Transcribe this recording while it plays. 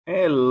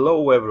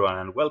Hello everyone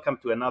and welcome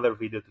to another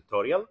video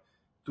tutorial.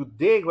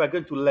 Today we are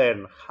going to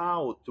learn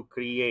how to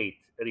create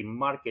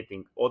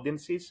remarketing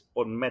audiences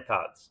on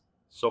Meta Ads.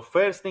 So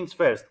first things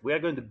first, we are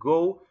going to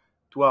go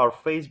to our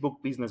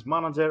Facebook Business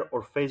Manager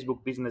or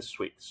Facebook Business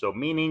Suite. So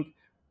meaning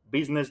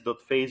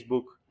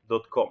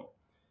business.facebook.com.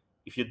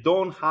 If you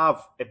don't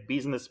have a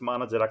Business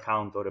Manager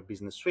account or a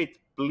Business Suite,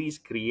 please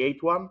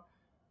create one.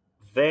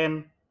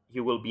 Then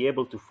you will be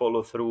able to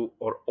follow through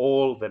on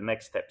all the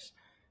next steps.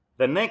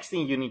 The next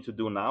thing you need to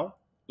do now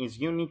is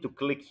you need to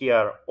click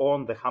here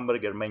on the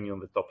hamburger menu on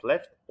the top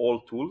left,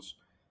 all tools,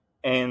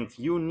 and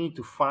you need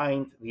to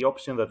find the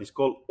option that is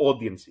called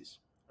audiences,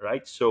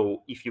 right?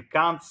 So if you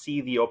can't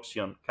see the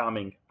option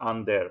coming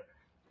under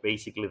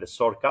basically the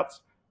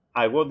shortcuts,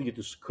 I want you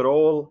to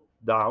scroll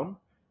down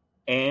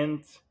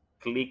and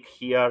click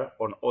here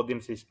on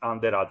audiences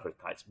under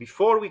advertise.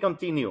 Before we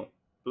continue,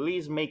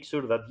 please make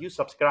sure that you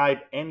subscribe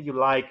and you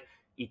like.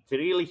 It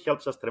really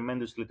helps us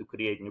tremendously to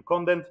create new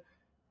content.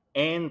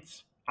 And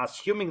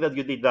assuming that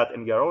you did that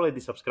and you're already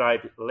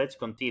subscribed, let's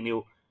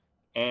continue.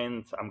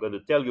 And I'm going to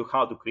tell you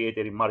how to create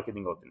a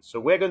remarketing audience. So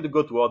we're going to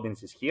go to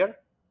audiences here.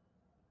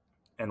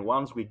 And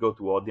once we go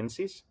to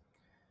audiences,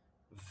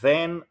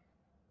 then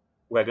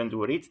we're going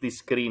to reach this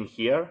screen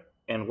here.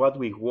 And what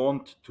we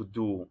want to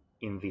do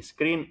in this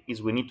screen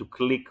is we need to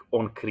click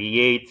on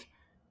create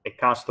a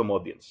custom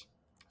audience.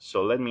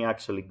 So let me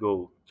actually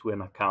go to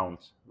an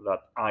account that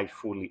I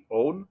fully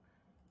own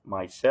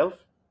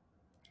myself.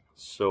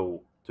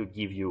 So to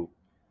give you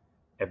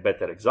a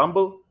better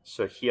example,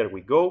 so here we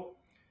go.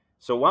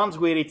 So once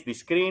we reach the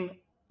screen,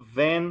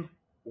 then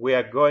we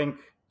are going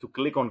to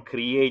click on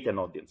create an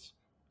audience.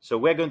 So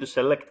we're going to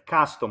select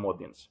custom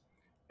audience.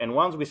 And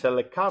once we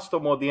select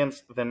custom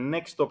audience, the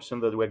next option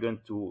that we're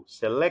going to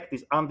select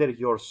is under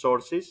your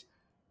sources.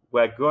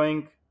 We're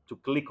going to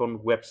click on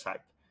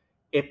website.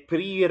 A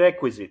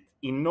prerequisite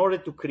in order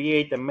to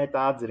create a Meta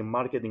Ads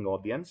Remarketing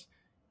audience,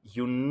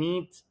 you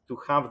need to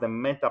have the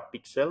Meta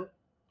Pixel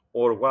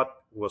or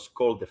what was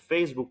called the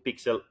Facebook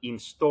Pixel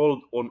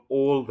installed on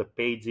all the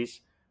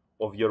pages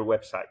of your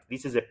website.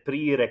 This is a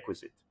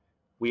prerequisite.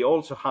 We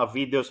also have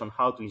videos on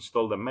how to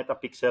install the Meta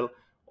Pixel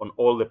on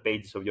all the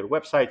pages of your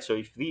website. So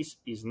if this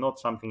is not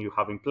something you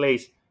have in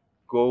place,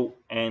 go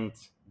and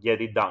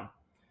get it done.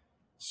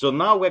 So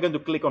now we're going to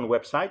click on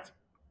website.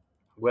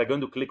 We're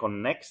going to click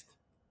on next.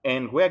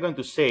 And we're going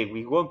to say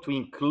we want to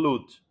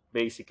include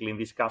basically in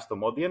this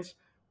custom audience,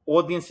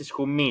 audiences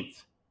who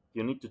meet.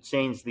 You need to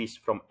change this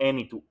from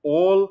any to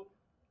all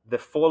the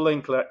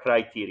following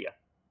criteria.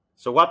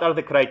 So what are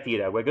the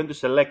criteria? We're going to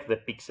select the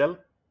pixel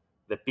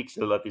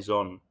that is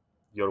on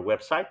your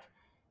website.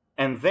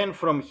 And then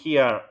from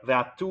here, there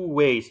are two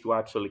ways to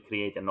actually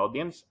create an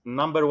audience.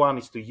 Number one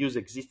is to use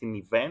existing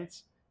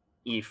events.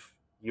 If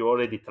you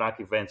already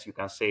track events, you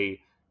can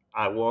say,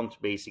 I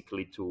want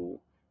basically to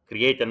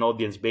create an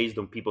audience based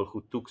on people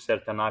who took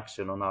certain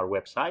action on our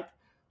website.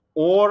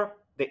 Or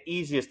the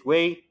easiest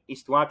way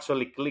is to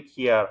actually click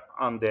here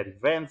under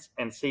events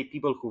and say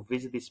people who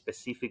visited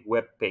specific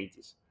web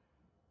pages.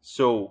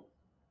 So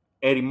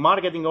a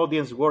remarketing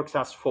audience works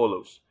as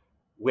follows.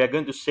 We are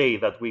going to say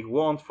that we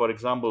want, for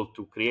example,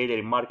 to create a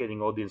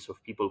remarketing audience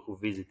of people who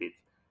visited,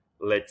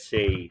 let's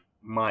say,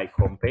 my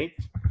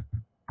homepage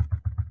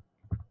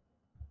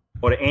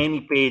or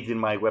any page in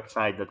my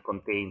website that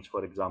contains,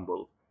 for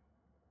example,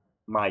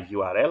 my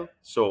URL.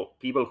 So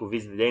people who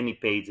visited any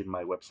page in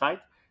my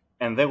website.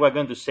 And then we're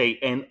going to say,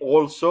 and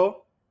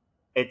also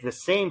at the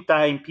same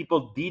time,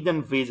 people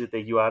didn't visit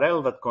a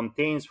URL that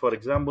contains, for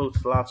example,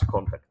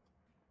 /contact.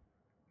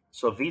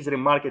 So this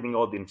remarketing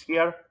audience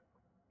here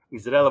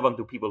is relevant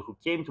to people who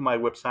came to my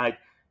website,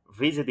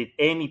 visited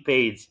any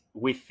page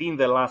within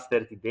the last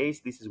 30 days.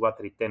 This is what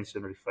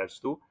retention refers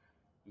to.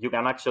 You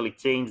can actually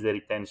change the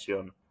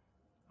retention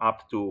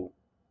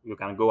you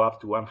can go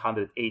up to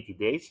 180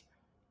 days.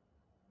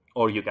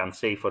 Or you can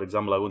say, for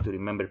example, I want to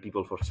remember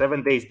people for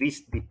 7 days.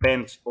 This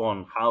depends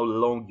on how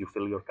long you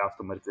feel your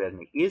customer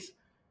journey is.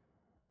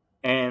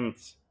 And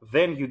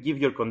then you give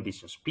your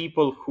conditions.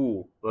 People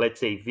who,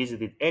 let's say,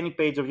 visited any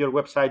page of your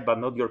website, but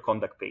not your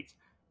contact page.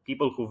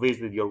 People who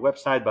visited your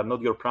website, but not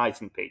your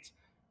pricing page.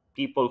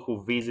 People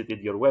who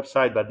visited your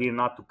website, but didn't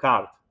add to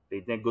cart.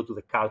 They didn't go to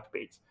the cart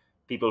page.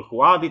 People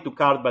who added to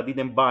cart, but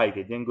didn't buy.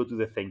 They didn't go to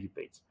the thank you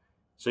page.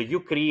 So you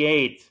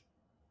create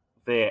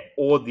the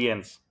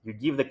audience, you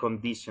give the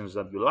conditions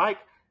that you like,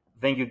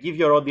 then you give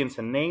your audience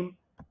a name.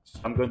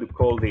 So I'm going to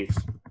call this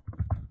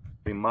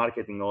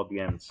remarketing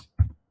audience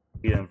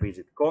didn't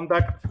visit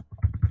contact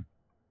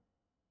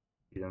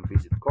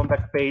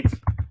page.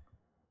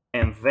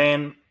 And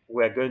then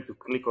we're going to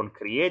click on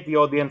create the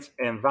audience,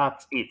 and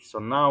that's it. So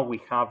now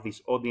we have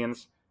this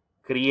audience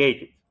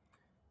created.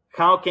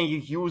 How can you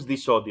use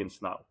this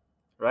audience now,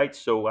 right?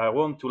 So I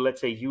want to,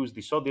 let's say, use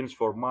this audience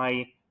for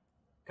my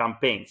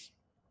campaigns.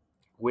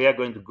 We are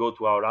going to go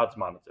to our ads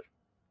manager.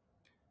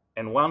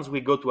 And once we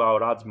go to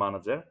our ads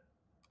manager,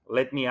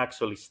 let me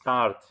actually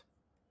start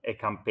a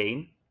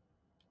campaign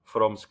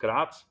from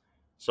scratch.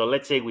 So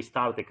let's say we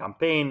start a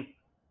campaign.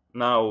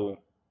 Now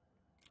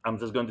I'm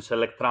just going to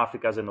select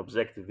traffic as an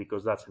objective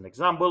because that's an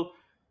example.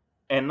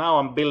 And now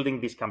I'm building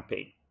this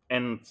campaign.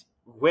 And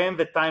when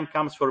the time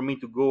comes for me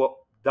to go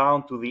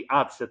down to the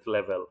ad set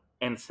level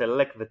and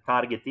select the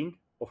targeting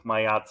of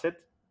my ad set,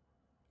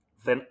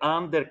 then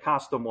under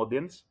custom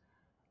audience,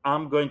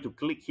 I'm going to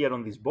click here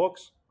on this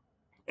box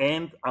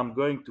and I'm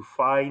going to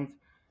find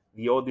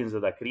the audience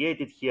that I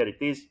created. Here it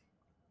is,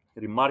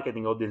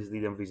 remarketing audience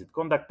didn't visit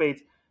contact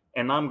page.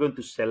 And I'm going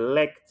to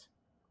select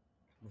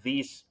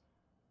this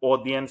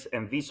audience,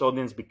 and this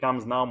audience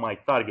becomes now my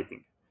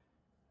targeting.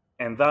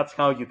 And that's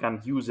how you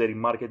can use a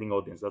remarketing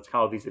audience. That's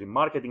how this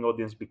remarketing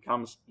audience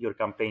becomes your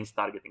campaign's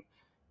targeting.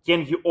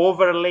 Can you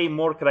overlay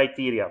more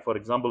criteria? For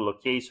example,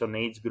 location,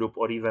 age group,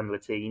 or even,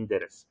 let's say,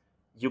 interest.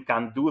 You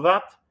can do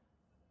that.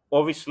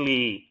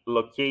 Obviously,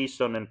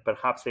 location and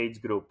perhaps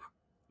age group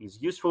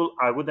is useful.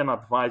 I wouldn't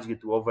advise you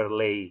to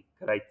overlay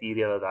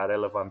criteria that are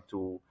relevant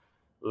to,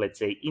 let's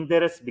say,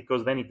 interest,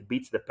 because then it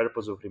beats the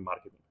purpose of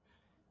remarketing.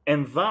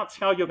 And that's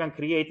how you can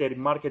create a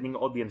remarketing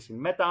audience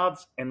in Meta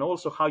Ads, and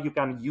also how you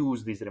can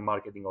use this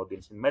remarketing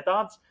audience in Meta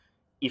Ads.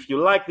 If you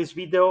like this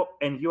video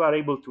and you are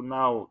able to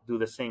now do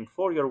the same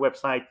for your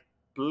website,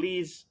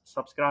 please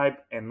subscribe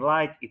and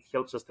like. It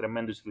helps us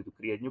tremendously to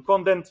create new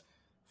content.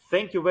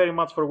 Thank you very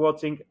much for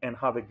watching, and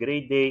have a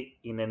great day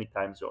in any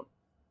time zone.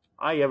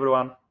 Bye,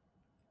 everyone.